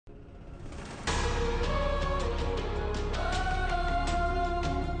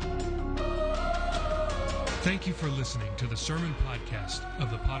Thank you for listening to the sermon podcast of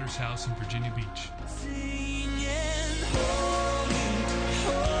the Potter's House in Virginia Beach. Singing, holy,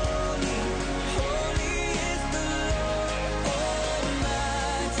 holy, holy is the Lord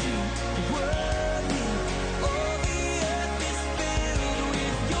Almighty. Worthy, all the earth is filled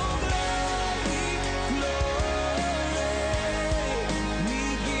with your glory, glory.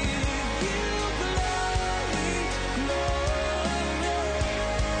 We give you glory, glory.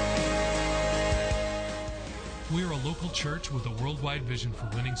 We are a local church with a worldwide vision for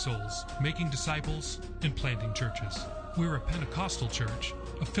winning souls, making disciples, and planting churches. We're a Pentecostal church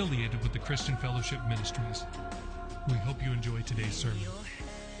affiliated with the Christian Fellowship Ministries. We hope you enjoy today's sermon.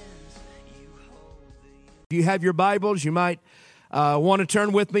 If you have your Bibles, you might want to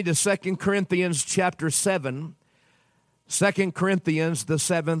turn with me to 2 Corinthians chapter 7. 2 Corinthians, the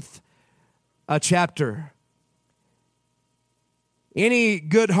 7th chapter. Any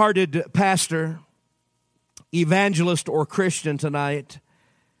good-hearted pastor, evangelist, or Christian tonight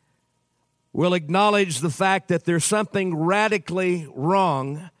will acknowledge the fact that there's something radically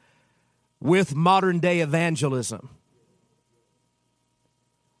wrong with modern-day evangelism.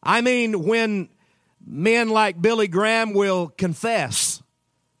 I mean, when men like Billy Graham will confess,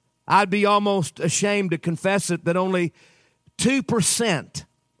 I'd be almost ashamed to confess it, that only 2%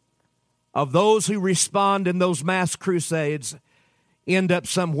 of those who respond in those mass crusades end up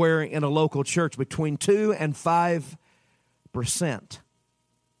somewhere in a local church, between 2 and 5%.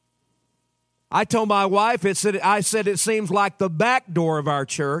 I told my wife, I said it seems like the back door of our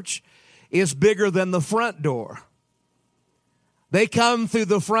church is bigger than the front door. They come through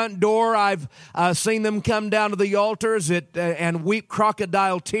the front door. I've seen them come down to the altars and weep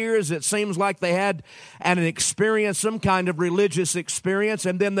crocodile tears. It seems like they had an experience, some kind of religious experience,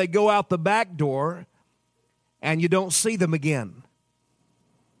 and then they go out the back door and you don't see them again.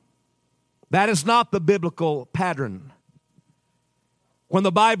 That is not the biblical pattern. When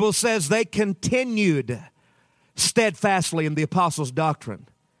the Bible says they continued steadfastly in the apostles' doctrine,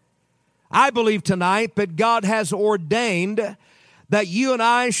 I believe tonight that God has ordained that you and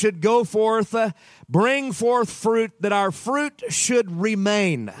I should go forth, bring forth fruit, that our fruit should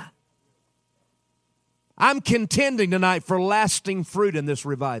remain. I'm contending tonight for lasting fruit in this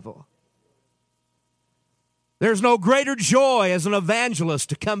revival. There's no greater joy as an evangelist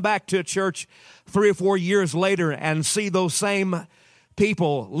to come back to a church 3 or 4 years later and see those same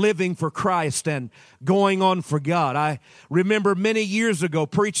people living for Christ and going on for God. I remember many years ago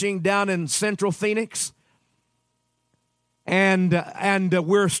preaching down in Central Phoenix, and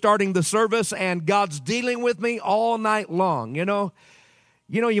we're starting the service, and God's dealing with me all night long. You know,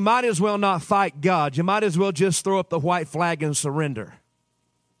 you might as well not fight God. You might as well just throw up the white flag and surrender.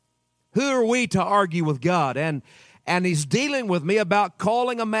 Who are we to argue with God? And he's dealing with me about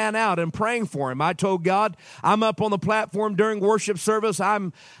calling a man out and praying for him. I told God, I'm up on the platform during worship service.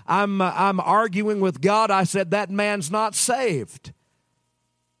 I'm arguing with God. I said, that man's not saved.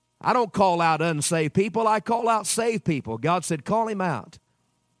 I don't call out unsaved people. I call out saved people. God said, call him out.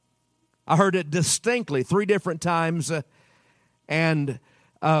 I heard it distinctly 3 different times.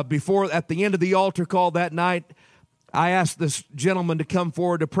 Before, at the end of the altar call that night, I asked this gentleman to come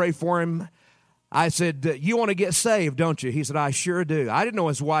forward to pray for him. I said, you want to get saved, don't you? He said, I sure do. I didn't know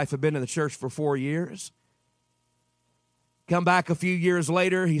his wife had been in the church for 4 years. Come back a few years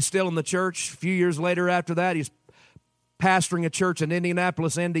later, he's still in the church. A few years later after that, he's pastoring a church in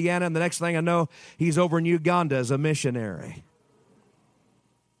Indianapolis, Indiana, and the next thing I know, he's over in Uganda as a missionary.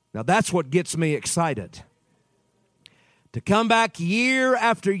 Now that's what gets me excited. To come back year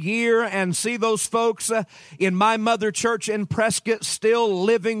after year and see those folks in my mother church in Prescott still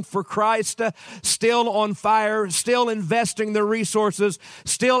living for Christ, still on fire, still investing their resources,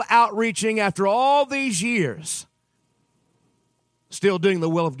 still outreaching after all these years, still doing the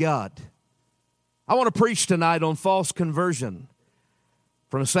will of God. I want to preach tonight on false conversion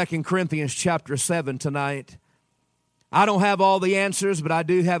from 2 Corinthians chapter 7 tonight. I don't have all the answers, but I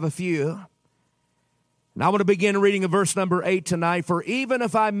do have a few. And I want to begin reading of verse number 8 tonight. For even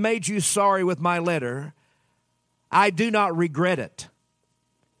if I made you sorry with my letter, I do not regret it.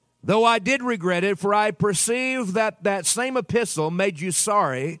 Though I did regret it, for I perceive that that same epistle made you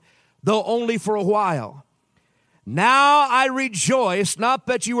sorry, though only for a while. Now I rejoice, not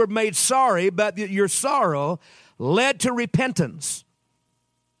that you were made sorry, but that your sorrow led to repentance.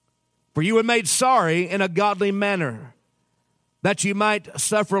 For you were made sorry in a godly manner, that you might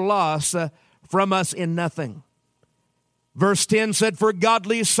suffer loss from us in nothing. Verse 10 said, for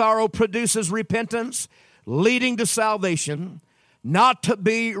godly sorrow produces repentance, leading to salvation, not to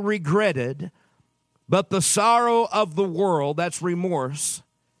be regretted, but the sorrow of the world, that's remorse,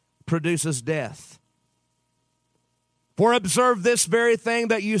 produces death. For observe this very thing,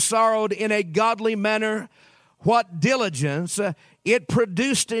 that you sorrowed in a godly manner, what diligence it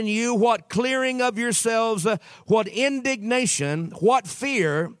produced in you, what clearing of yourselves, what indignation, what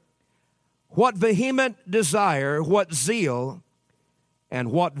fear, what vehement desire, what zeal,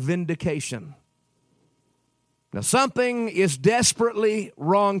 and what vindication. Now, something is desperately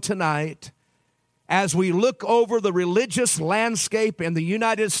wrong tonight as we look over the religious landscape in the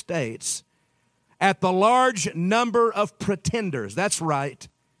United States at the large number of pretenders. That's right,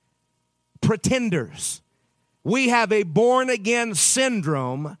 pretenders. We have a born-again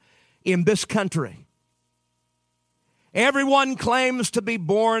syndrome in this country. Everyone claims to be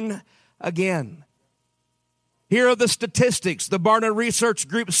born again. Here are the statistics. The Barna Research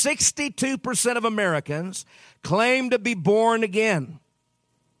Group, 62% of Americans claim to be born again.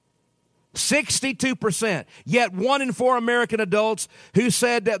 62%. Yet 1 in 4 American adults who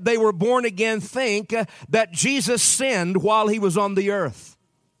said that they were born again think that Jesus sinned while he was on the earth.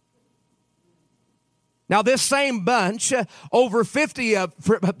 Now, this same bunch, over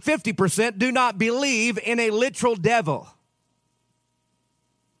 50% do not believe in a literal devil.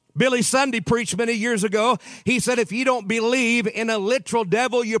 Billy Sunday preached many years ago. He said, if you don't believe in a literal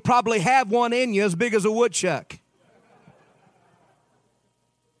devil, you probably have one in you as big as a woodchuck.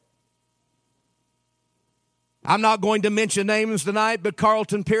 I'm not going to mention names tonight, but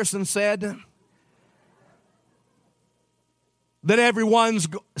Carlton Pearson said that everyone's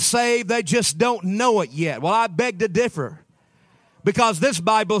saved, they just don't know it yet. Well, I beg to differ, because this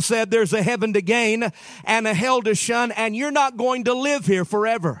Bible said there's a heaven to gain and a hell to shun, and you're not going to live here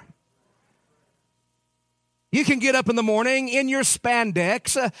forever. You can get up in the morning in your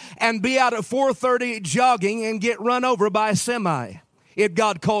spandex and be out at 4:30 jogging and get run over by a semi if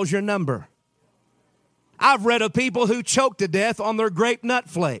God calls your number. I've read of people who choked to death on their grape nut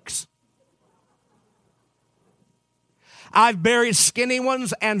flakes. I've buried skinny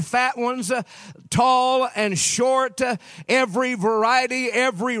ones and fat ones, tall and short, every variety,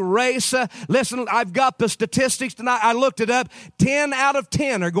 every race. Listen, I've got the statistics tonight. I looked it up. 10 out of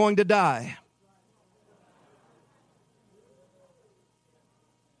 10 are going to die.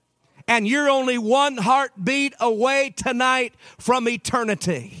 And you're only one heartbeat away tonight from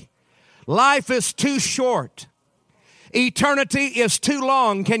eternity. Life is too short. Eternity is too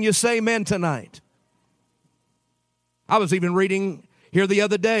long. Can you say amen tonight? I was even reading here the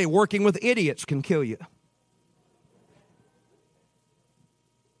other day, working with idiots can kill you.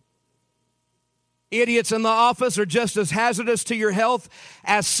 Idiots in the office are just as hazardous to your health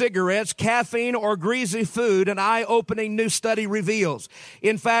as cigarettes, caffeine, or greasy food, an eye-opening new study reveals.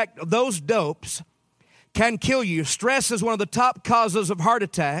 In fact, those dopes can kill you. Stress is one of the top causes of heart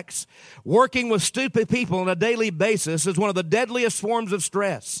attacks. Working with stupid people on a daily basis is one of the deadliest forms of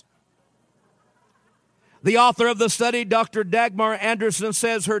stress. The author of the study, Dr. Dagmar Anderson,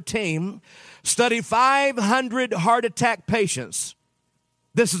 says her team studied 500 heart attack patients.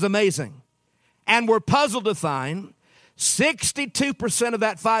 This is amazing. And were puzzled to find 62% of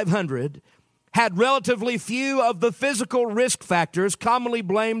that 500 had relatively few of the physical risk factors commonly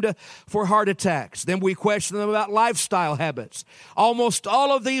blamed for heart attacks. Then we questioned them about lifestyle habits. Almost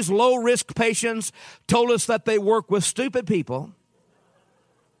all of these low-risk patients told us that they work with stupid people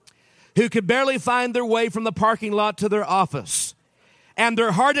who could barely find their way from the parking lot to their office. And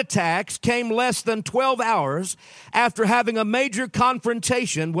their heart attacks came less than 12 hours after having a major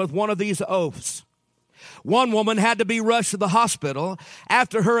confrontation with one of these oafs. One woman had to be rushed to the hospital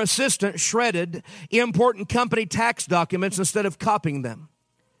after her assistant shredded important company tax documents instead of copying them.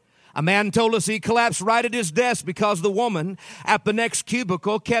 A man told us he collapsed right at his desk because the woman at the next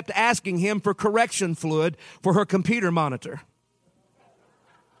cubicle kept asking him for correction fluid for her computer monitor.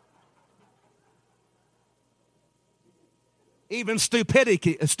 Even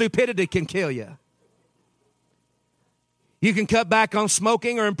stupidity can kill you. You can cut back on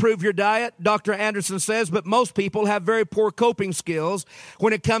smoking or improve your diet, Dr. Anderson says, but most people have very poor coping skills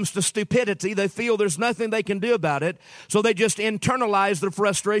when it comes to stupidity. They feel there's nothing they can do about it, so they just internalize their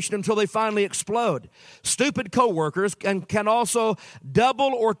frustration until they finally explode. Stupid coworkers can also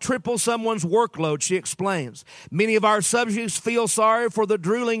double or triple someone's workload, she explains. Many of our subjects feel sorry for the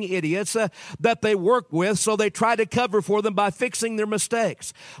drooling idiots that they work with, so they try to cover for them by fixing their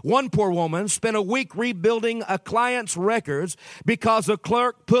mistakes. One poor woman spent a week rebuilding a client's record because a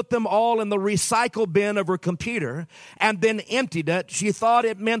clerk put them all in the recycle bin of her computer and then emptied it. She thought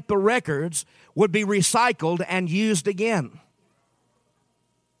it meant the records would be recycled and used again.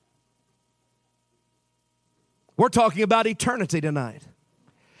 We're talking about eternity tonight.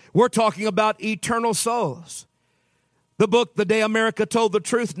 We're talking about eternal souls. The book, The Day America Told the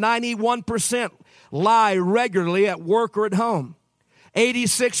Truth, 91% lie regularly at work or at home.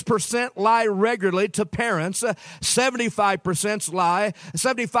 86% lie regularly to parents.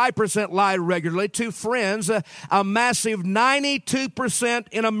 75% lie regularly to friends. A massive 92%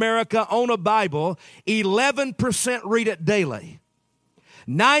 in America own a Bible. 11% read it daily.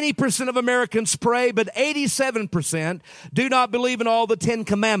 90% of Americans pray, but 87% do not believe in all the 10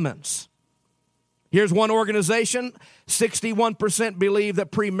 Commandments. Here's one organization. 61% believe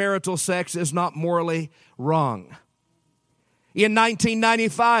that premarital sex is not morally wrong. In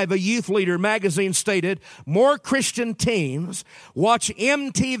 1995, a Youth Leader magazine stated, more Christian teens watch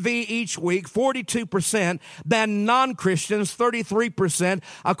MTV each week, 42%, than non-Christians, 33%,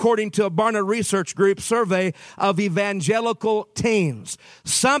 according to a Barna Research Group survey of evangelical teens.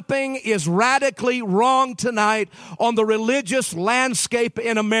 Something is radically wrong tonight on the religious landscape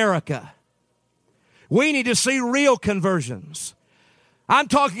in America. We need to see real conversions. I'm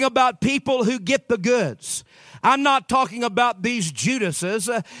talking about people who get the goods. I'm not talking about these Judases,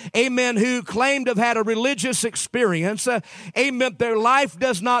 amen, who claim to have had a religious experience. Amen, their life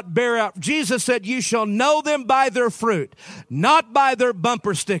does not bear out. Jesus said, you shall know them by their fruit, not by their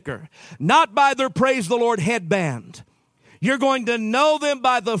bumper sticker, not by their praise the Lord headband. You're going to know them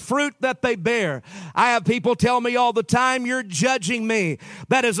by the fruit that they bear. I have people tell me all the time, you're judging me.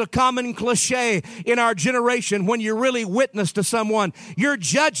 That is a common cliche in our generation when you really witness to someone. You're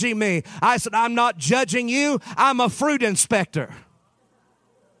judging me. I said, I'm not judging you. I'm a fruit inspector.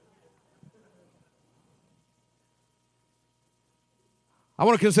 I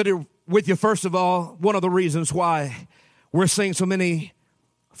want to consider with you, first of all, one of the reasons why we're seeing so many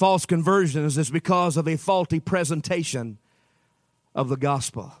false conversions is because of a faulty presentation of the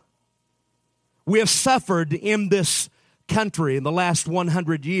gospel. We have suffered in this country in the last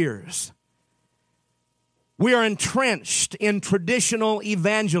 100 years. We are entrenched in traditional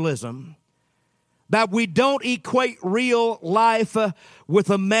evangelism that we don't equate real life with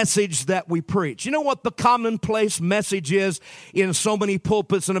a message that we preach. You know what the commonplace message is in so many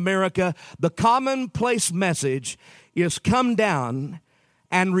pulpits in America? The commonplace message is come down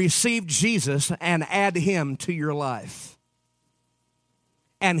and receive Jesus and add him to your life.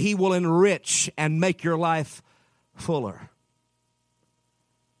 And he will enrich and make your life fuller.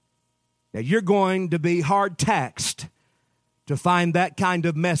 Now, you're going to be hard taxed to find that kind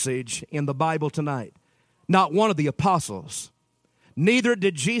of message in the Bible tonight. Not one of the apostles. Neither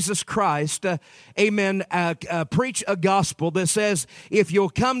did Jesus Christ, preach a gospel that says, if you'll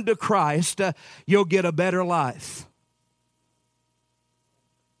come to Christ, you'll get a better life.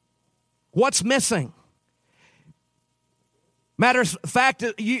 What's missing? Matter of fact,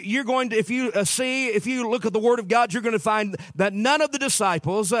 you're going to, if you look at the Word of God, you're going to find that none of the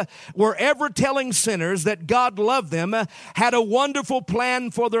disciples were ever telling sinners that God loved them, had a wonderful plan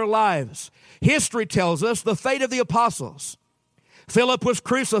for their lives. History tells us the fate of the apostles. Philip was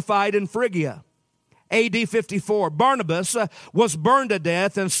crucified in Phrygia, A.D. 54. Barnabas was burned to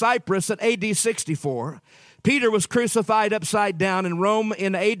death in Cyprus at A.D. 64. Peter was crucified upside down in Rome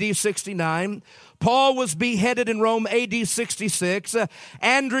in A.D. 69. Paul was beheaded in Rome, A.D. 66.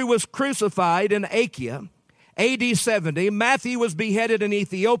 Andrew was crucified in Achaia, A.D. 70. Matthew was beheaded in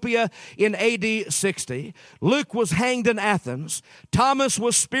Ethiopia in A.D. 60. Luke was hanged in Athens. Thomas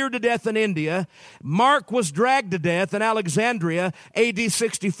was speared to death in India. Mark was dragged to death in Alexandria, A.D.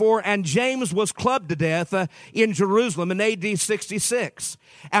 64. And James was clubbed to death in Jerusalem in A.D. 66.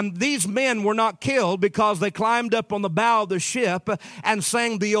 And these men were not killed because they climbed up on the bow of the ship and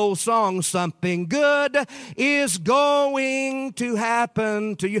sang the old song, something good is going to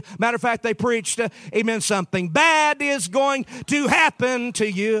happen to you. Matter of fact, they preached, amen, something bad is going to happen to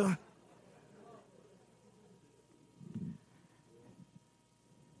you.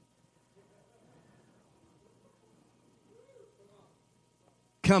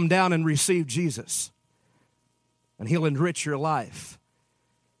 Come down and receive Jesus, and he'll enrich your life.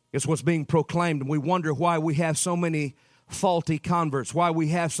 It's what's being proclaimed, and we wonder why we have so many faulty converts, why we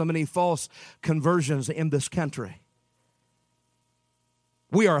have so many false conversions in this country.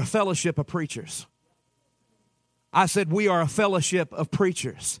 We are a fellowship of preachers. I said we are a fellowship of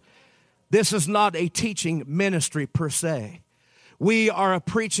preachers. This is not a teaching ministry per se. We are a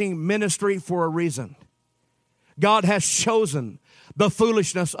preaching ministry for a reason. God has chosen the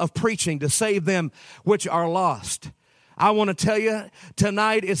foolishness of preaching to save them which are lost. I want to tell you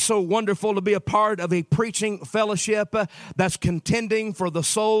tonight, it's so wonderful to be a part of a preaching fellowship that's contending for the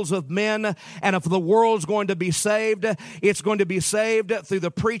souls of men. And if the world's going to be saved, it's going to be saved through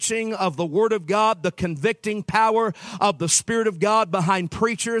the preaching of the Word of God, the convicting power of the Spirit of God behind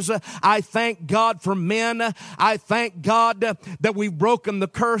preachers. I thank God for men. I thank God that we've broken the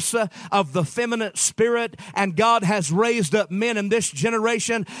curse of the feminine spirit, and God has raised up men in this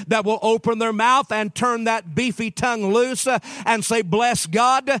generation that will open their mouth and turn that beefy tongue loose and say, bless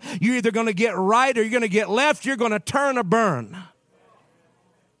God. You're either going to get right or you're going to get left. You're going to turn or burn.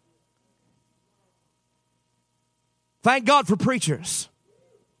 Thank God for preachers.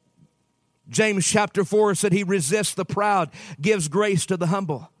 James chapter 4 said he resists the proud, gives grace to the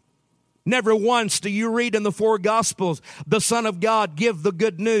humble. Never once do you read in the four Gospels the Son of God give the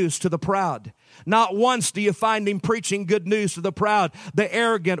good news to the proud. Not once do you find him preaching good news to the proud, the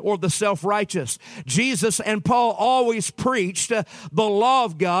arrogant, or the self-righteous. Jesus and Paul always preached the law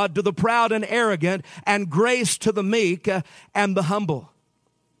of God to the proud and arrogant, and grace to the meek and the humble.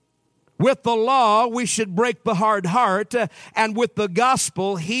 With the law, we should break the hard heart, and with the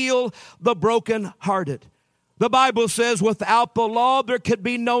gospel, heal the broken-hearted. The Bible says without the law, there could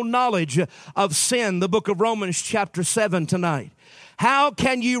be no knowledge of sin. The book of Romans chapter 7 tonight. How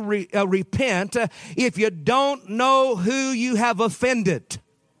can you repent if you don't know who you have offended?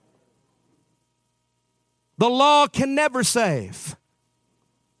 The law can never save.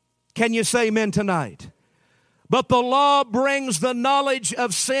 Can you say amen tonight? But the law brings the knowledge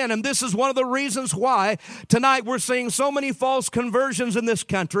of sin. And this is one of the reasons why tonight we're seeing so many false conversions in this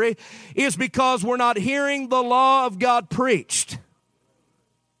country, is because we're not hearing the law of God preached.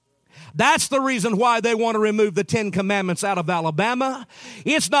 That's the reason why they want to remove the 10 Commandments out of Alabama.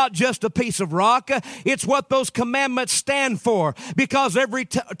 It's not just a piece of rock. It's what those commandments stand for. Because every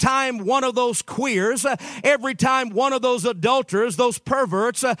time one of those queers, every time one of those adulterers, those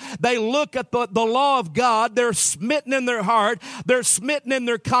perverts, they look at the law of God, they're smitten in their heart, they're smitten in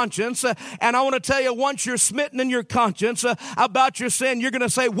their conscience. And I want to tell you, once you're smitten in your conscience about your sin, you're going to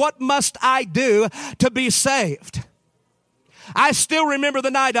say, what must I do to be saved? I still remember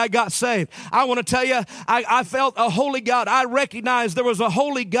the night I got saved. I want to tell you, I felt a holy God. I recognized there was a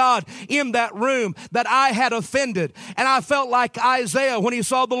holy God in that room that I had offended. And I felt like Isaiah when he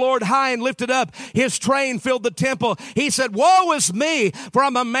saw the Lord high and lifted up. His train filled the temple. He said, woe is me, for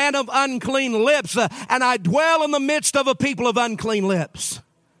I'm a man of unclean lips, and I dwell in the midst of a people of unclean lips.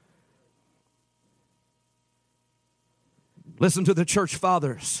 Listen to the church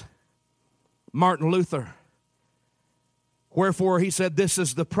fathers. Martin Luther. Wherefore, he said, this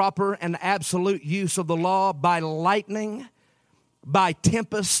is the proper and absolute use of the law by lightning, by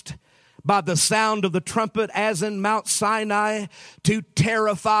tempest, by the sound of the trumpet as in Mount Sinai to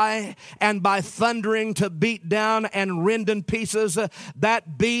terrify, and by thundering to beat down and rend in pieces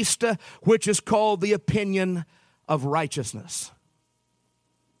that beast which is called the opinion of righteousness.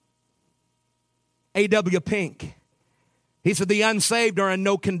 A.W. Pink. He said, the unsaved are in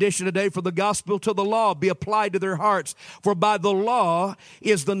no condition today for the gospel to the law be applied to their hearts, for by the law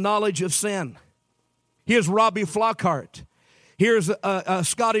is the knowledge of sin. Here's Robbie Flockhart. Here's a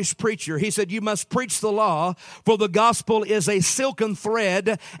Scottish preacher. He said, you must preach the law, for the gospel is a silken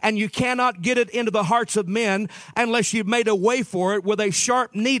thread, and you cannot get it into the hearts of men unless you've made a way for it with a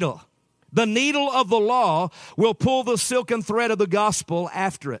sharp needle. The needle of the law will pull the silken thread of the gospel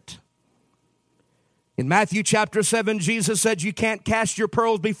after it. In Matthew chapter 7, Jesus said, you can't cast your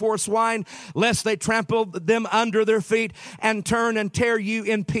pearls before swine, lest they trample them under their feet and turn and tear you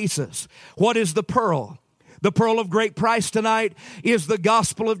in pieces. What is the pearl? The pearl of great price tonight is the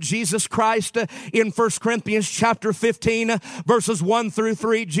gospel of Jesus Christ. In 1 Corinthians chapter 15, verses 1 through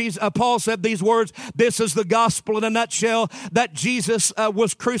 3, Paul said these words, this is the gospel in a nutshell, that Jesus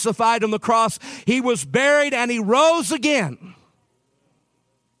was crucified on the cross. He was buried and he rose again.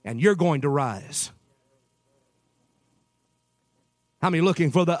 And you're going to rise. How many looking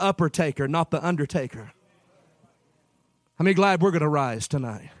for the upper taker, not the undertaker? How many glad we're going to rise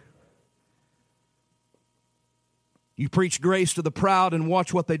tonight? You preach grace to the proud and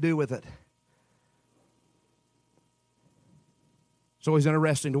watch what they do with it. It's always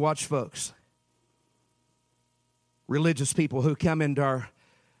interesting to watch folks, religious people who come into our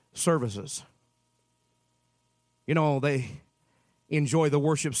services. You know, they enjoy the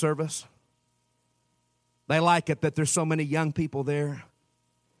worship service. They like it that there's so many young people there.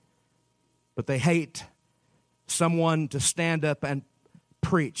 But they hate someone to stand up and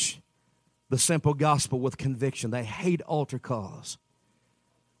preach the simple gospel with conviction. They hate altar calls.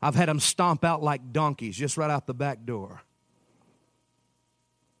 I've had them stomp out like donkeys just right out the back door.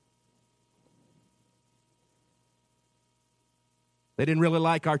 They didn't really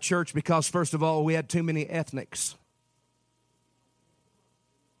like our church because, first of all, we had too many ethnics.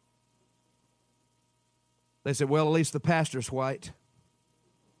 They said, well, at least the pastor's white.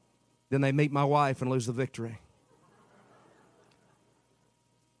 Then they meet my wife and lose the victory.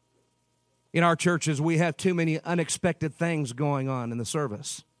 In our churches, we have too many unexpected things going on in the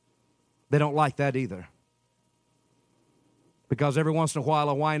service. They don't like that either. Because every once in a while,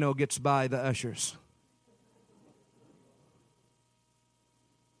 a wino gets by the ushers.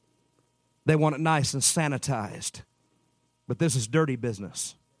 They want it nice and sanitized. But this is dirty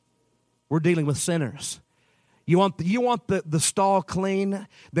business. We're dealing with sinners. You want the stall clean?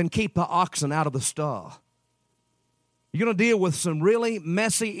 Then keep the oxen out of the stall. You're going to deal with some really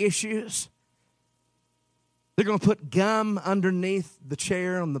messy issues. They're going to put gum underneath the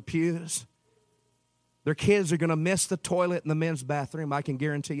chair on the pews. Their kids are going to miss the toilet in the men's bathroom. I can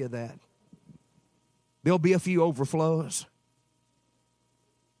guarantee you that. There'll be a few overflows.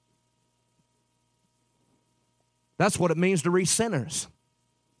 That's what it means to reach sinners.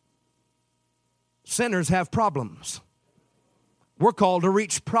 Sinners have problems. We're called to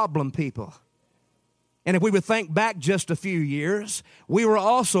reach problem people. And if we would think back just a few years, we were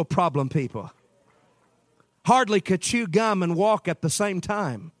also problem people. Hardly could chew gum and walk at the same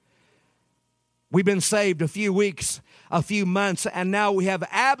time. We've been saved a few weeks, a few months, and now we have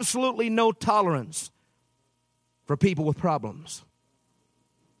absolutely no tolerance for people with problems.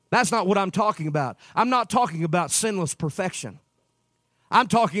 That's not what I'm talking about. I'm not talking about sinless perfection. I'm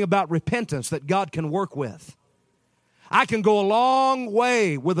talking about repentance that God can work with. I can go a long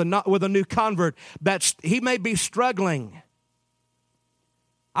way with a new convert that he may be struggling.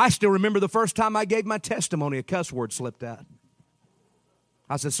 I still remember the first time I gave my testimony, a cuss word slipped out.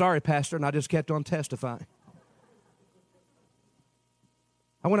 I said, sorry, Pastor, and I just kept on testifying.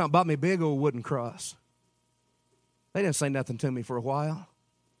 I went out and bought me a big old wooden cross. They didn't say nothing to me for a while.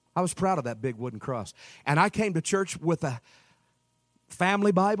 I was proud of that big wooden cross. And I came to church with a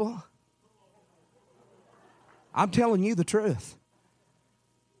family Bible. I'm telling you the truth.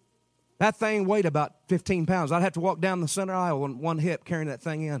 That thing weighed about 15 pounds. I'd have to walk down the center aisle on one hip carrying that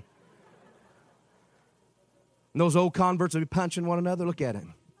thing in. And those old converts would be punching one another. Look at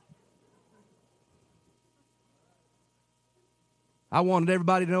him. I wanted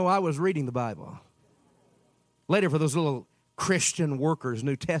everybody to know I was reading the Bible. Later, for those little Christian workers,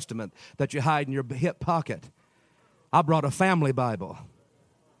 New Testament, that you hide in your hip pocket, I brought a family Bible.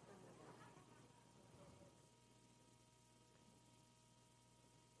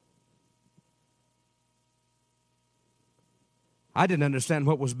 I didn't understand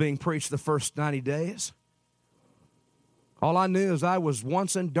what was being preached the first 90 days. All I knew is I was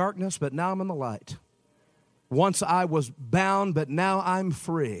once in darkness, but now I'm in the light. Once I was bound, but now I'm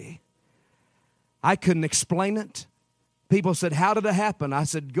free. I couldn't explain it. People said, how did it happen? I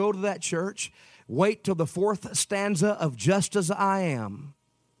said, go to that church. Wait till the fourth stanza of Just As I Am.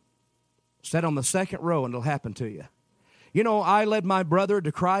 Sit on the second row and it'll happen to you. You know, I led my brother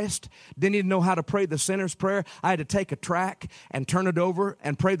to Christ. Didn't even know how to pray the sinner's prayer. I had to take a tract and turn it over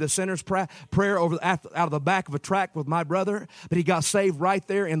and pray the sinner's prayer out of the back of a tract with my brother. But he got saved right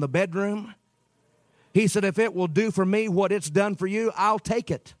there in the bedroom. He said, if it will do for me what it's done for you, I'll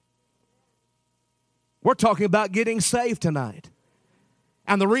take it. We're talking about getting saved tonight.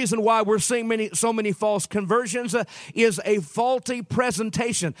 And the reason why we're seeing so many false conversions is a faulty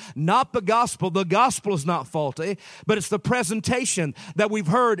presentation. Not the gospel. The gospel is not faulty, but it's the presentation that we've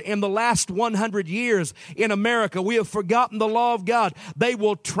heard in the last 100 years in America. We have forgotten the law of God.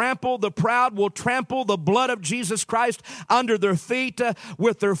 The proud will trample the blood of Jesus Christ under their feet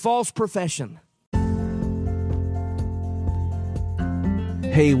with their false profession.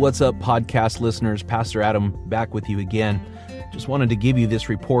 Hey, what's up, podcast listeners? Pastor Adam back with you again. Just wanted to give you this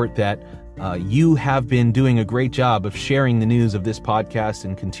report that you have been doing a great job of sharing the news of this podcast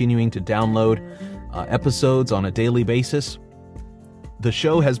and continuing to download episodes on a daily basis. The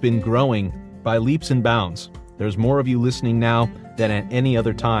show has been growing by leaps and bounds. There's more of you listening now than at any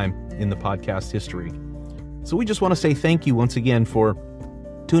other time in the podcast history. So we just want to say thank you once again for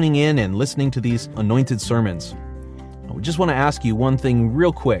tuning in and listening to these anointed sermons. We just want to ask you one thing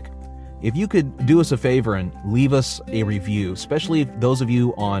real quick. If you could do us a favor and leave us a review, especially those of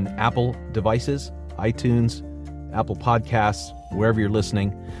you on Apple devices, iTunes, Apple Podcasts, wherever you're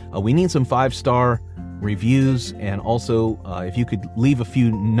listening. We need some 5-star reviews, and also if you could leave a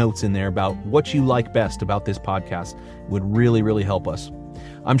few notes in there about what you like best about this podcast, would really, really help us.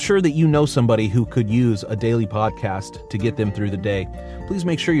 I'm sure that you know somebody who could use a daily podcast to get them through the day. Please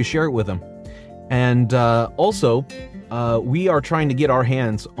make sure you share it with them. And also, we are trying to get our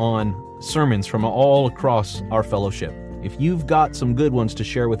hands on sermons from all across our fellowship. If you've got some good ones to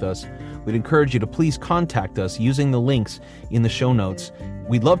share with us, we'd encourage you to please contact us using the links in the show notes.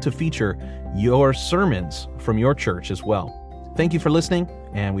 We'd love to feature your sermons from your church as well. Thank you for listening,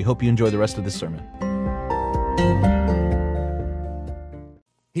 and we hope you enjoy the rest of this sermon.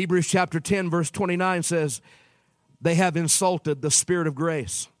 Hebrews chapter 10, verse 29 says, they have insulted the Spirit of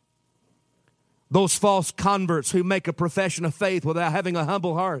grace. Those false converts who make a profession of faith without having a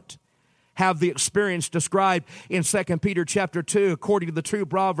humble heart have the experience described in 2 Peter chapter 2. According to the true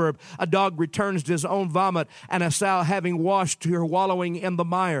proverb, a dog returns to his own vomit, and a sow having washed to her wallowing in the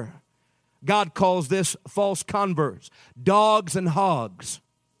mire. God calls this false converts dogs and hogs.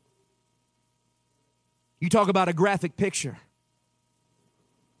 You talk about a graphic picture.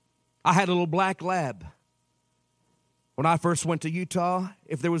 I had a little black lab. When I first went to Utah,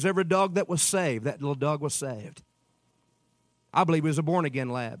 if there was ever a dog that was saved, that little dog was saved. I believe he was a born-again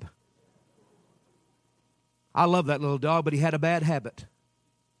lab. I love that little dog, but he had a bad habit.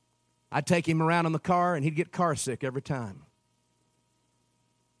 I'd take him around in the car, and he'd get car sick every time.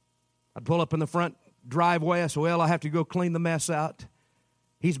 I'd pull up in the front driveway. I said, well, I have to go clean the mess out.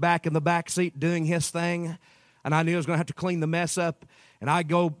 He's back in the back seat doing his thing, and I knew I was going to have to clean the mess up. And I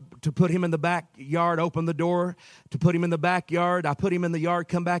go to put him in the backyard, open the door to put him in the backyard. I put him in the yard,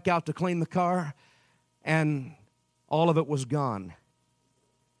 come back out to clean the car, and all of it was gone.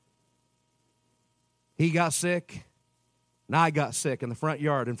 He got sick, and I got sick in the front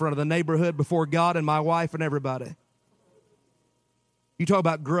yard, in front of the neighborhood, before God and my wife and everybody. You talk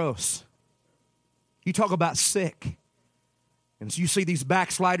about gross. You talk about sick. And so you see these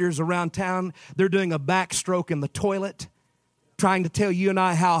backsliders around town, they're doing a backstroke in the toilet, trying to tell you and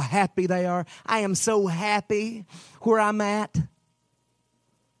I how happy they are. I am so happy where I'm at.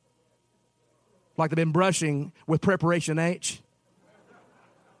 Like they've been brushing with Preparation H.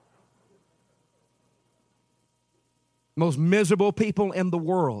 Most miserable people in the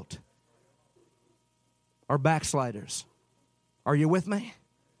world are backsliders. Are you with me?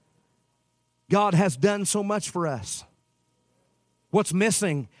 God has done so much for us. What's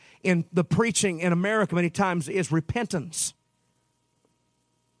missing in the preaching in America many times is repentance.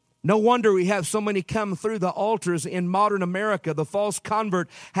 No wonder we have so many come through the altars in modern America. The false convert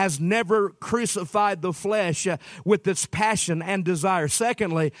has never crucified the flesh with its passion and desire.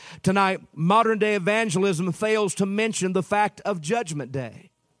 Secondly, tonight, modern day evangelism fails to mention the fact of Judgment Day.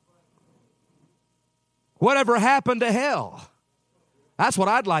 Whatever happened to hell? That's what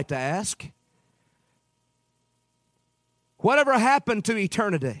I'd like to ask. Whatever happened to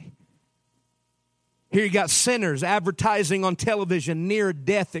eternity? Here you got sinners advertising on television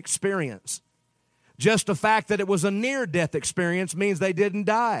near-death experience. Just the fact that it was a near-death experience means they didn't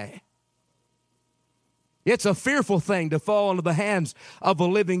die. It's a fearful thing to fall into the hands of a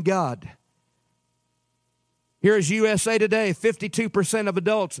living God. Here is USA Today. 52% of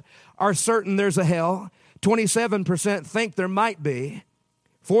adults are certain there's a hell. 27% think there might be.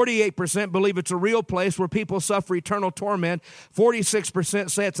 48% believe it's a real place where people suffer eternal torment. 46%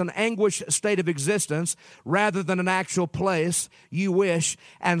 say it's an anguished state of existence rather than an actual place you wish.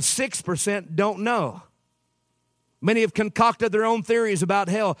 And 6% don't know. Many have concocted their own theories about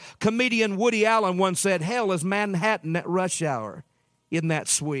hell. Comedian Woody Allen once said, hell is Manhattan at rush hour. Isn't that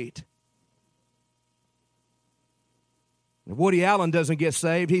sweet? If Woody Allen doesn't get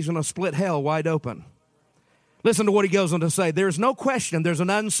saved, he's going to split hell wide open. Listen to what he goes on to say. There's no question there's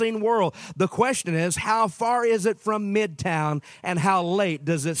an unseen world. The question is, how far is it from Midtown and how late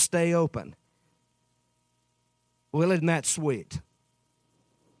does it stay open? Well, isn't that sweet?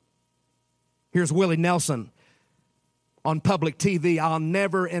 Here's Willie Nelson on public TV. I'll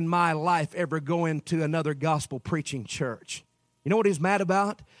never in my life ever go into another gospel preaching church. You know what he's mad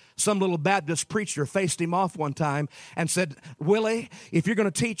about? Some little Baptist preacher faced him off one time and said, Willie, if you're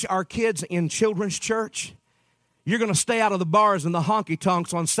going to teach our kids in children's church, you're going to stay out of the bars and the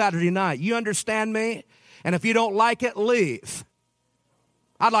honky-tonks on Saturday night. You understand me? And if you don't like it, leave.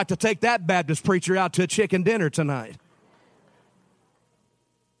 I'd like to take that Baptist preacher out to a chicken dinner tonight.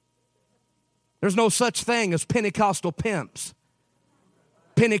 There's no such thing as Pentecostal pimps,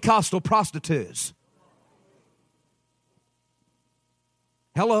 Pentecostal prostitutes.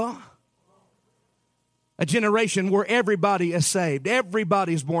 Hello? A generation where everybody is saved.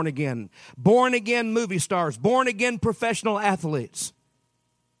 Everybody's born again. Born again movie stars. Born again professional athletes.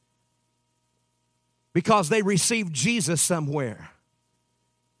 Because they received Jesus somewhere.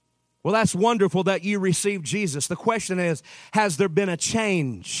 Well, that's wonderful that you received Jesus. The question is, has there been a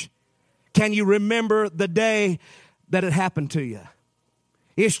change? Can you remember the day that it happened to you?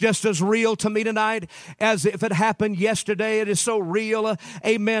 It's just as real to me tonight as if it happened yesterday. It is so real.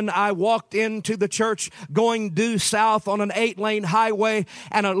 Amen. I walked into the church going due south on an 8-lane highway,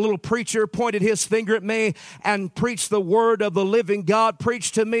 and a little preacher pointed his finger at me and preached the word of the living God,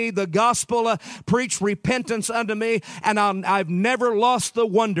 preached to me the gospel, preached repentance unto me, and I've never lost the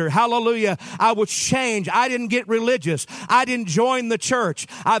wonder. Hallelujah. I was changed. I didn't get religious. I didn't join the church.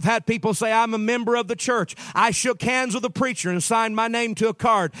 I've had people say I'm a member of the church. I shook hands with the preacher and signed my name to a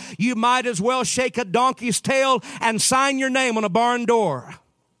card. You might as well shake a donkey's tail and sign your name on a barn door.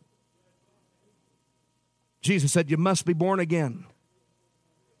 Jesus said, you must be born again.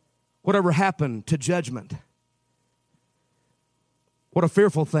 Whatever happened to judgment? What a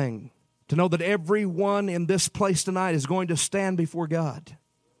fearful thing to know that everyone in this place tonight is going to stand before God.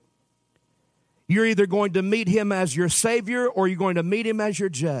 You're either going to meet Him as your Savior or you're going to meet Him as your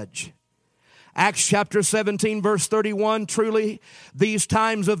judge. Acts chapter 17, verse 31, truly these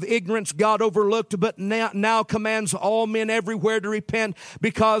times of ignorance God overlooked, but now commands all men everywhere to repent,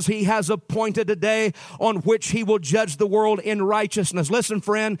 because He has appointed a day on which He will judge the world in righteousness. Listen,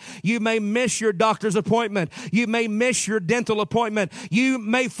 friend, you may miss your doctor's appointment. You may miss your dental appointment. You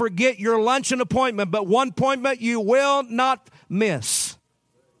may forget your luncheon appointment, but one appointment you will not miss.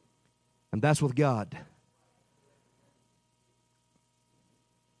 And that's with God.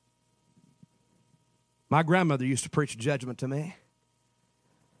 My grandmother used to preach judgment to me.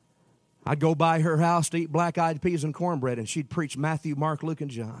 I'd go by her house to eat black-eyed peas and cornbread, and she'd preach Matthew, Mark, Luke, and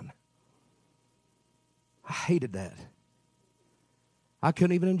John. I hated that. I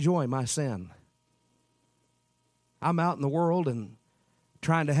couldn't even enjoy my sin. I'm out in the world and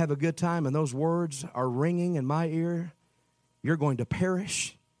trying to have a good time, and those words are ringing in my ear. You're going to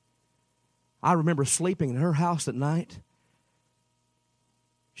perish. I remember sleeping in her house at night.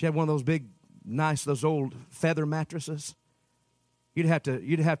 She had one of those big, nice, those old feather mattresses. You'd have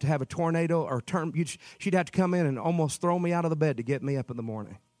to have a tornado or she'd have to come in and almost throw me out of the bed to get me up in the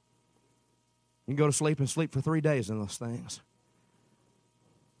morning. You can go to sleep and sleep for 3 days in those things.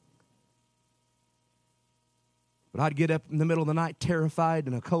 But I'd get up in the middle of the night terrified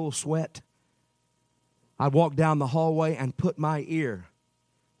in a cold sweat. I'd walk down the hallway and put my ear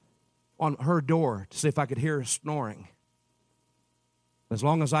on her door to see if I could hear her snoring. As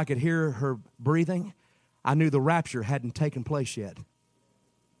long as I could hear her breathing, I knew the rapture hadn't taken place yet.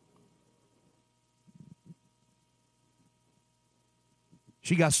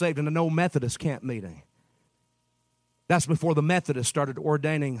 She got saved in an old Methodist camp meeting. That's before the Methodists started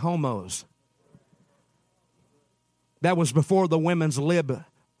ordaining homos. That was before the women's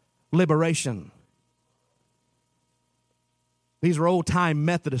liberation. These are old-time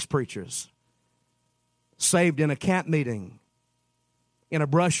Methodist preachers, saved in a camp meeting, in a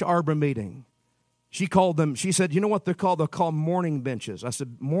brush arbor meeting. She said, you know what they're called? They're called mourning benches. I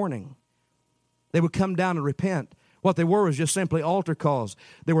said, mourning. They would come down and repent. What they were was just simply altar calls.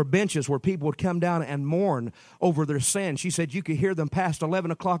 There were benches where people would come down and mourn over their sin. She said you could hear them past 11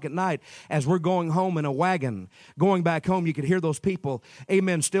 o'clock at night as we're going home in a wagon. Going back home, you could hear those people,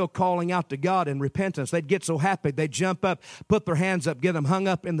 amen, still calling out to God in repentance. They'd get so happy, they'd jump up, put their hands up, get them hung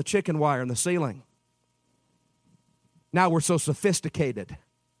up in the chicken wire in the ceiling. Now we're so sophisticated.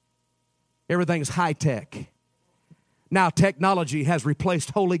 Everything's high-tech. Now technology has replaced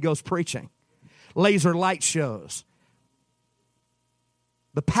Holy Ghost preaching. Laser light shows.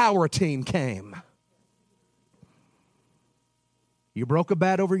 The power team came. You broke a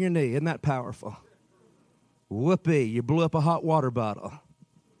bat over your knee. Isn't that powerful? Whoopee, you blew up a hot water bottle.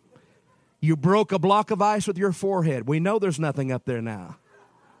 You broke a block of ice with your forehead. We know there's nothing up there now.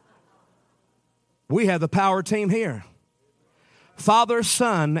 We have the power team here. Father,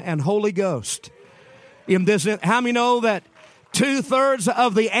 Son, and Holy Ghost. How many know that 2/3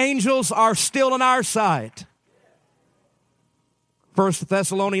 of the angels are still on our side? 1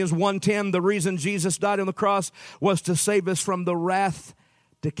 Thessalonians 1:10, the reason Jesus died on the cross was to save us from the wrath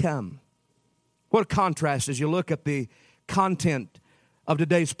to come. What a contrast as you look at the content of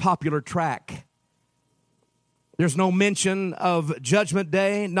today's popular track. There's no mention of Judgment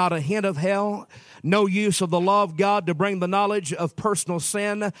Day, not a hint of hell, no use of the law of God to bring the knowledge of personal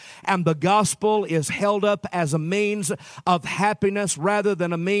sin, and the gospel is held up as a means of happiness rather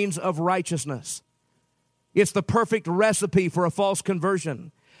than a means of righteousness. It's the perfect recipe for a false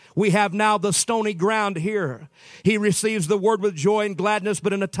conversion. We have now the stony ground here. He receives the word with joy and gladness,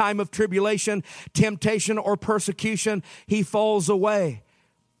 but in a time of tribulation, temptation, or persecution, he falls away.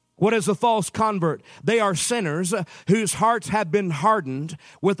 What is a false convert? They are sinners whose hearts have been hardened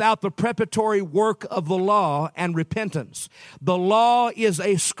without the preparatory work of the law and repentance. The law is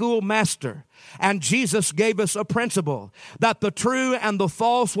a schoolmaster, and Jesus gave us a principle that the true and the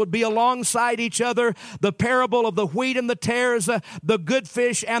false would be alongside each other. The parable of the wheat and the tares, the good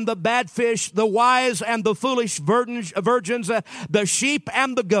fish and the bad fish, the wise and the foolish virgins, the sheep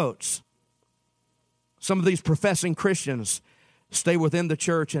and the goats. Some of these professing Christians stay within the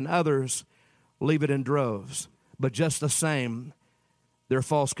church, and others leave it in droves. But just the same, they're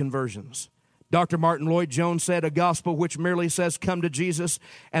false conversions. Dr. Martin Lloyd-Jones said, a gospel which merely says, come to Jesus,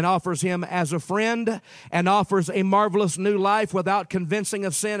 and offers him as a friend, and offers a marvelous new life without convincing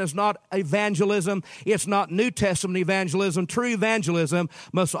of sin, is not evangelism. It's not New Testament evangelism. True evangelism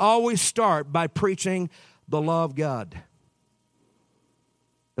must always start by preaching the law of God.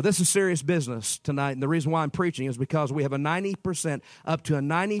 Now, this is serious business tonight, and the reason why I'm preaching is because we have up to a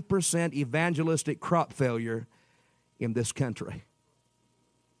 90% evangelistic crop failure in this country.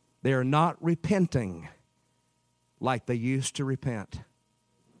 They are not repenting like they used to repent.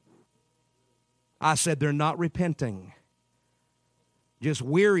 I said they're not repenting. Just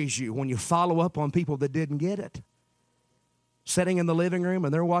wearies you when you follow up on people that didn't get it. Sitting in the living room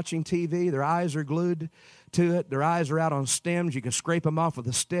and they're watching TV, their eyes are glued to it, their eyes are out on stems, you can scrape them off with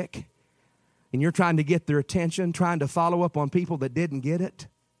a stick, and you're trying to get their attention, trying to follow up on people that didn't get it.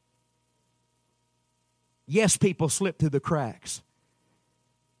 Yes, people slip through the cracks.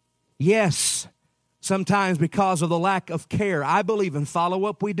 Yes, sometimes because of the lack of care. I believe in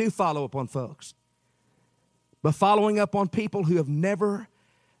follow-up. We do follow up on folks. But following up on people who have never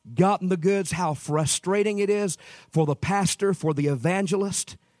gotten the goods, how frustrating it is for the pastor, for the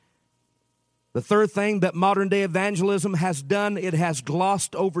evangelist. The third thing that modern day evangelism has done, it has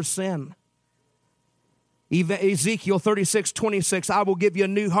glossed over sin. Ezekiel 36:26, I will give you a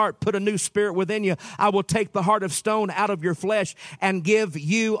new heart, put a new spirit within you. I will take the heart of stone out of your flesh and give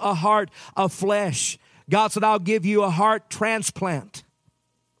you a heart of flesh. God said, I'll give you a heart transplant.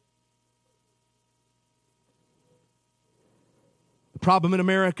 The problem in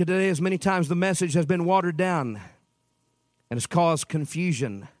America today is many times the message has been watered down and has caused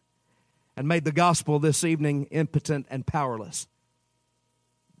confusion and made the gospel this evening impotent and powerless.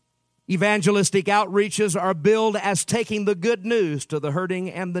 Evangelistic outreaches are billed as taking the good news to the hurting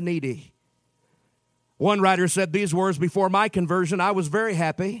and the needy. One writer said these words, before my conversion, I was very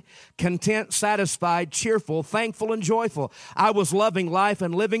happy, content, satisfied, cheerful, thankful, and joyful. I was loving life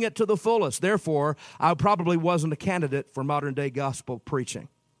and living it to the fullest. Therefore, I probably wasn't a candidate for modern day gospel preaching.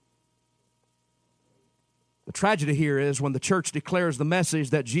 The tragedy here is when the church declares the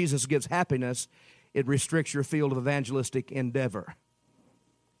message that Jesus gives happiness, it restricts your field of evangelistic endeavor.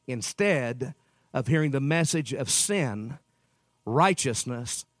 Instead of hearing the message of sin,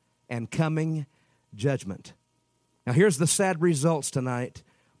 righteousness, and coming judgment. Now here's the sad results tonight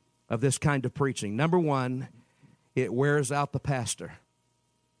of this kind of preaching. Number one, it wears out the pastor.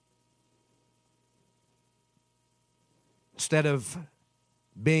 Instead of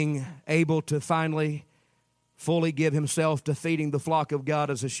being able to finally fully give himself to feeding the flock of God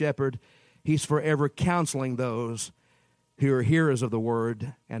as a shepherd, he's forever counseling those who are hearers of the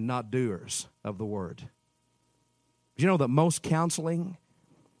word and not doers of the word. Do you know that most counseling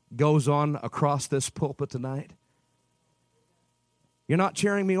goes on across this pulpit tonight? You're not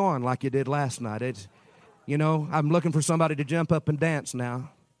cheering me on like you did last night. I'm looking for somebody to jump up and dance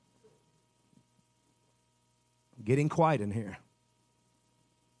now. Getting quiet in here.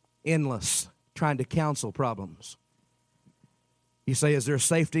 Endless, trying to counsel problems. You say, is there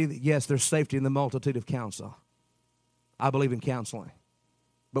safety? Yes, there's safety in the multitude of counsel. I believe in counseling.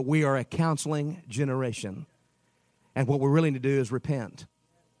 But we are a counseling generation. And what we really need to do is repent.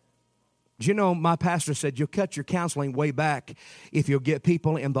 Do you know, my pastor said you'll cut your counseling way back if you'll get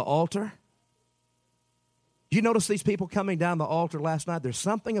people in the altar. Do you notice these people coming down the altar last night? There's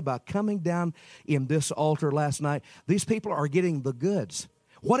something about coming down in this altar last night. These people are getting the goods.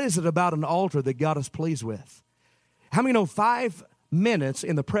 What is it about an altar that God is pleased with? How many know 5 minutes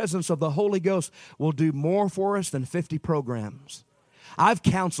in the presence of the Holy Ghost will do more for us than 50 programs? I've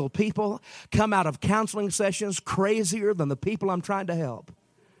counseled people, come out of counseling sessions crazier than the people I'm trying to help.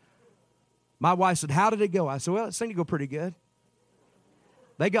 My wife said, how did it go? I said, well, it seemed to go pretty good.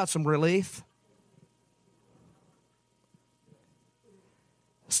 They got some relief.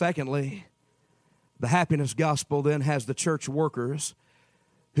 Secondly, the happiness gospel then has the church workers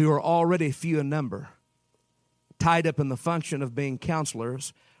who are already few in number, tied up in the function of being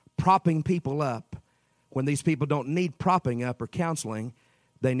counselors, propping people up when these people don't need propping up or counseling,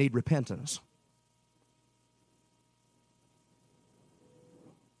 they need repentance.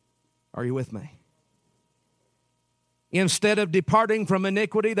 Are you with me? Instead of departing from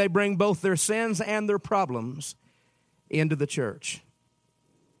iniquity, they bring both their sins and their problems into the church.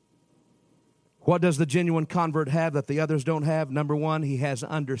 What does the genuine convert have that the others don't have? Number one, he has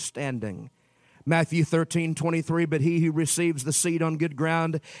understanding. Matthew 13:23, but he who receives the seed on good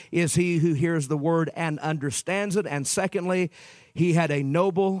ground is he who hears the word and understands it. And secondly, he had a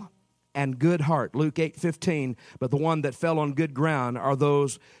noble and good heart. Luke 8:15, but the one that fell on good ground are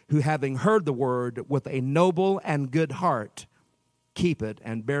those who, having heard the word with a noble and good heart, keep it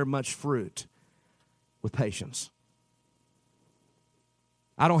and bear much fruit with patience.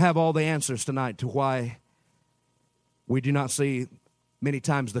 I don't have all the answers tonight to why we do not see many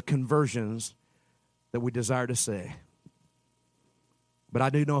times the conversions that we desire to see. But I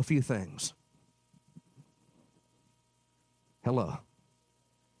do know a few things. Hello.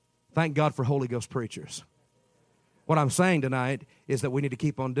 Thank God for Holy Ghost preachers. What I'm saying tonight is that we need to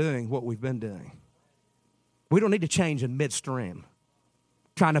keep on doing what we've been doing. We don't need to change in midstream,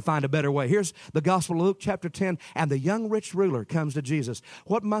 trying to find a better way. Here's the Gospel of Luke chapter 10, and the young rich ruler comes to Jesus.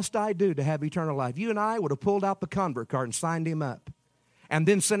 What must I do to have eternal life? You and I would have pulled out the convert card and signed him up, and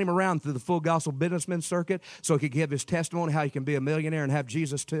then sent him around through the full gospel businessman circuit so he could give his testimony how he can be a millionaire and have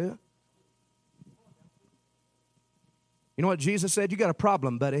Jesus too. You know what Jesus said? You got a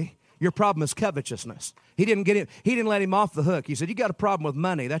problem, buddy. Your problem is covetousness. He didn't let him off the hook. He said, you got a problem with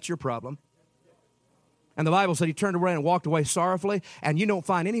money. That's your problem. And the Bible said he turned around and walked away sorrowfully. And you don't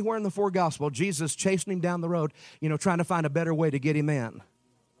find anywhere in the four Gospels Jesus chasing him down the road, trying to find a better way to get him in.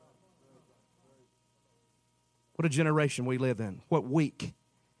 What a generation we live in. What week.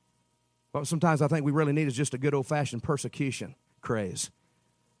 What sometimes I think we really need is just a good old-fashioned persecution craze.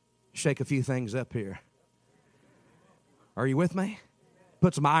 Shake a few things up here. Are you with me?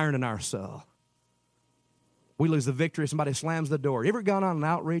 Put some iron in our soul. We lose the victory. Somebody slams the door. You ever gone on an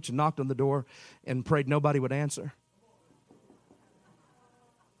outreach and knocked on the door and prayed nobody would answer?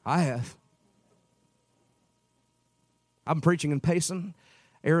 I have. I'm preaching in Payson,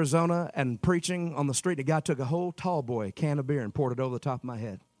 Arizona, and preaching on the street. A guy took a whole tall boy a can of beer and poured it over the top of my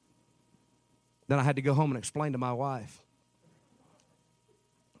head. Then I had to go home and explain to my wife.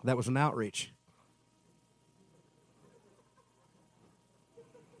 That was an outreach.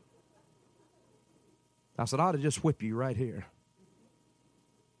 I said, I ought to just whip you right here.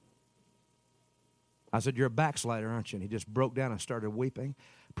 I said, you're a backslider, aren't you? And he just broke down and started weeping.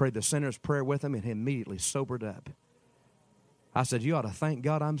 Prayed the sinner's prayer with him, and he immediately sobered up. I said, you ought to thank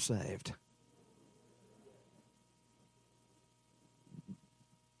God I'm saved.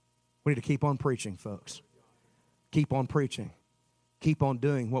 We need to keep on preaching, folks. Keep on preaching. Keep on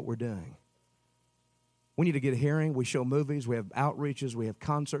doing what we're doing. We need to get a hearing. We show movies. We have outreaches. We have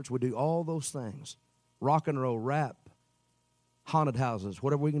concerts. We do all those things. Rock and roll, rap, haunted houses,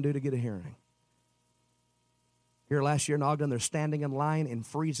 whatever we can do to get a hearing. Here last year in Ogden, they're standing in line in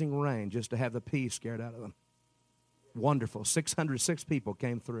freezing rain just to have the pee scared out of them. Wonderful. 606 people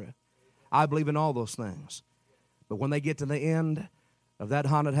came through. I believe in all those things. But when they get to the end of that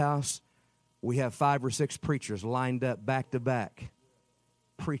haunted house, we have 5 or 6 preachers lined up back to back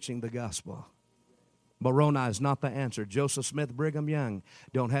preaching the gospel. Moroni is not the answer. Joseph Smith, Brigham Young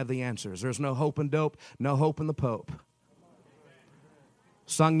don't have the answers. There's no hope in dope, no hope in the Pope.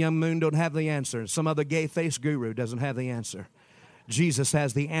 Sun Myung Moon don't have the answer. Some other gay-faced guru doesn't have the answer. Jesus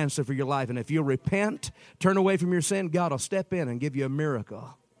has the answer for your life. And if you'll repent, turn away from your sin, God will step in and give you a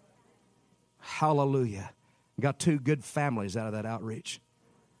miracle. Hallelujah. Got 2 good families out of that outreach.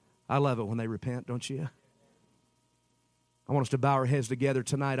 I love it when they repent, don't you? I want us to bow our heads together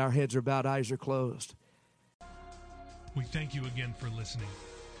tonight. Our heads are bowed, eyes are closed. We thank you again for listening.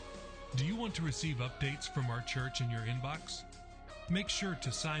 Do you want to receive updates from our church in your inbox? Make sure to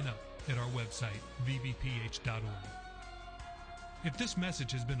sign up at our website, vbph.org. If this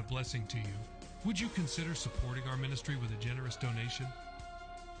message has been a blessing to you, would you consider supporting our ministry with a generous donation?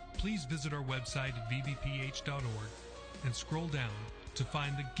 Please visit our website at vbph.org and scroll down to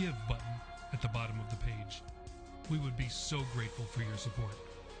find the Give button at the bottom of the page. We would be so grateful for your support.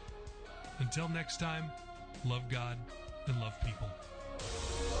 Until next time, love God and love people.